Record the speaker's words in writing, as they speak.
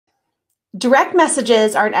Direct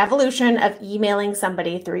messages are an evolution of emailing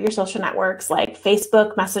somebody through your social networks like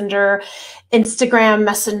Facebook Messenger, Instagram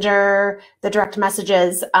Messenger, the direct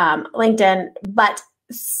messages, LinkedIn. But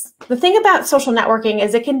the thing about social networking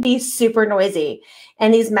is it can be super noisy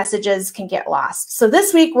and these messages can get lost. So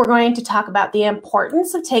this week, we're going to talk about the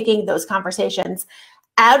importance of taking those conversations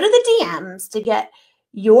out of the DMs to get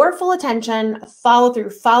your full attention, follow through,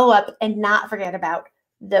 follow up, and not forget about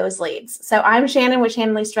those leads. So I'm Shannon with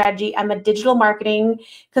Shannon Lee Strategy. I'm a digital marketing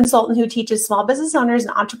consultant who teaches small business owners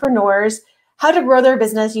and entrepreneurs how to grow their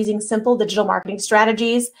business using simple digital marketing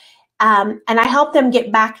strategies. And I help them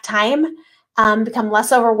get back time, become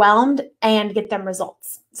less overwhelmed, and get them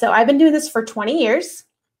results. So I've been doing this for 20 years,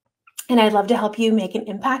 and I'd love to help you make an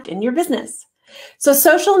impact in your business. So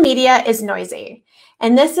social media is noisy.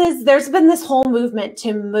 And there's been this whole movement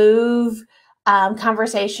to move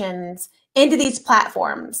conversations into these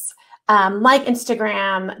platforms like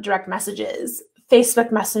Instagram, direct messages, Facebook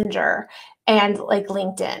Messenger, and like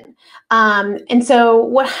LinkedIn. And so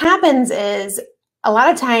what happens is a lot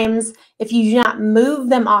of times, if you do not move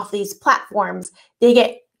them off these platforms, they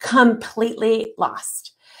get completely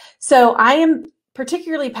lost. So I am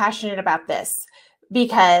particularly passionate about this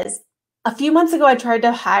because a few months ago, I tried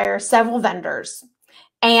to hire several vendors,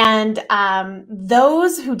 and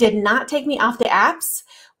those who did not take me off the apps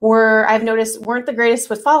I've noticed weren't the greatest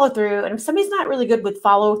with follow through. And if somebody's not really good with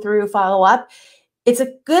follow through, follow up, it's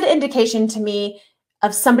a good indication to me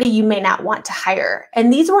of somebody you may not want to hire.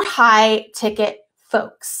 And these were high ticket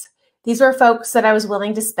folks. These were folks that I was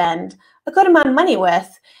willing to spend a good amount of money with.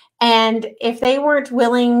 And if they weren't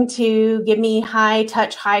willing to give me high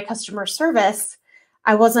touch, high customer service,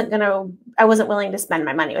 I wasn't willing to spend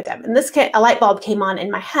my money with them. And a light bulb came on in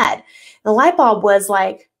my head. The light bulb was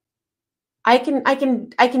like, I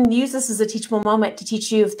can use this as a teachable moment to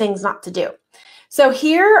teach you things not to do. So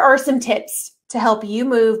here are some tips to help you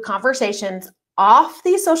move conversations off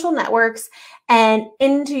these social networks and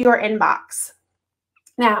into your inbox.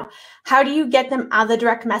 Now, how do you get them out of the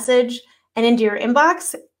direct message and into your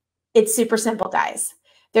inbox? It's super simple, guys.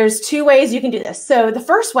 There's two ways you can do this. So the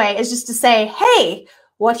first way is just to say, hey,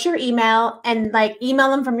 what's your email? And email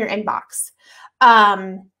them from your inbox.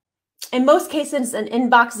 In most cases, an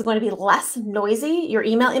inbox is going to be less noisy. Your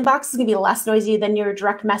email inbox is going to be less noisy than your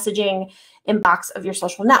direct messaging inbox of your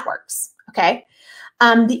social networks, okay?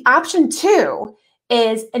 The option 2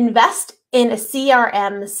 is invest in a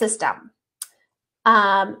CRM system.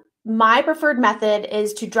 My preferred method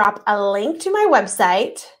is to drop a link to my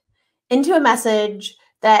website into a message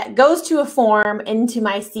that goes to a form into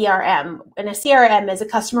my CRM. And a CRM is a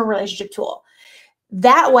customer relationship tool.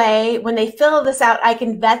 That way, when they fill this out, I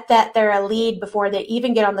can vet that they're a lead before they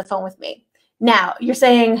even get on the phone with me. Now, you're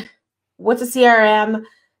saying, what's a CRM?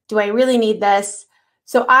 Do I really need this?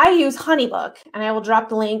 So I use Honeybook, and I will drop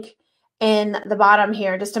the link in the bottom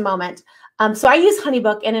here in just a moment. So I use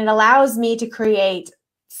Honeybook, and it allows me to create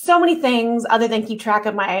so many things other than keep track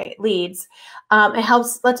of my leads.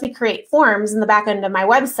 It lets me create forms in the back end of my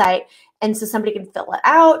website, and so somebody can fill it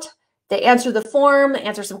out. They answer the form,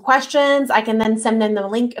 answer some questions. I can then send them the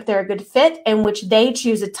link if they're a good fit, in which they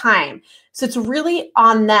choose a time. So it's really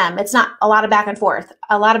on them. It's not a lot of back and forth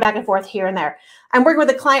here and there. I'm working with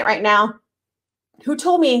a client right now who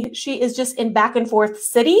told me she is just in back and forth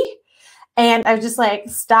city. And I was just like,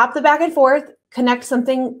 stop the back and forth,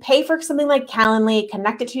 pay for something like Calendly,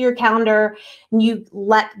 connect it to your calendar, and you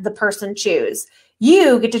let the person choose.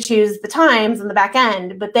 You get to choose the times on the back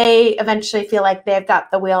end, but they eventually feel like they've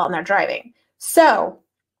got the wheel and they're driving. So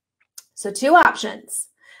 2 options.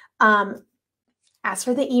 Ask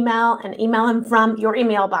for the email and email them from your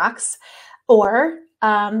email box, or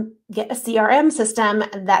get a CRM system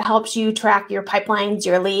that helps you track your pipelines,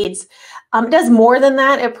 your leads. It does more than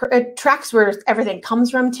that. It tracks where everything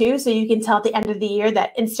comes from too. So you can tell at the end of the year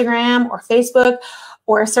that Instagram or Facebook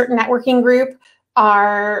or a certain networking group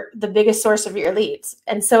are the biggest source of your leads.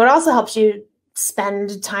 And so it also helps you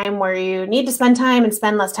spend time where you need to spend time and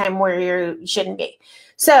spend less time where you shouldn't be.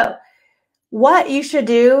 So what you should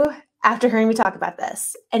do after hearing me talk about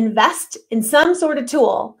this, invest in some sort of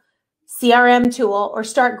tool, CRM tool, or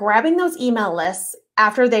start grabbing those email lists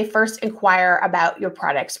after they first inquire about your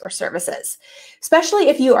products or services, especially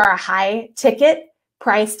if you are a high ticket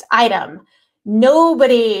priced item.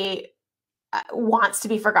 Nobody wants to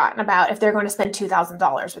be forgotten about if they're going to spend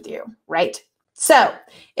 $2,000 with you, right? So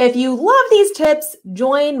if you love these tips,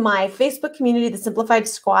 join my Facebook community, The Simplified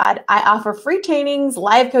Squad. I offer free trainings,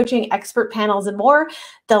 live coaching, expert panels, and more.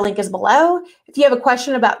 The link is below. If you have a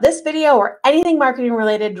question about this video or anything marketing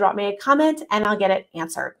related, drop me a comment and I'll get it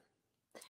answered.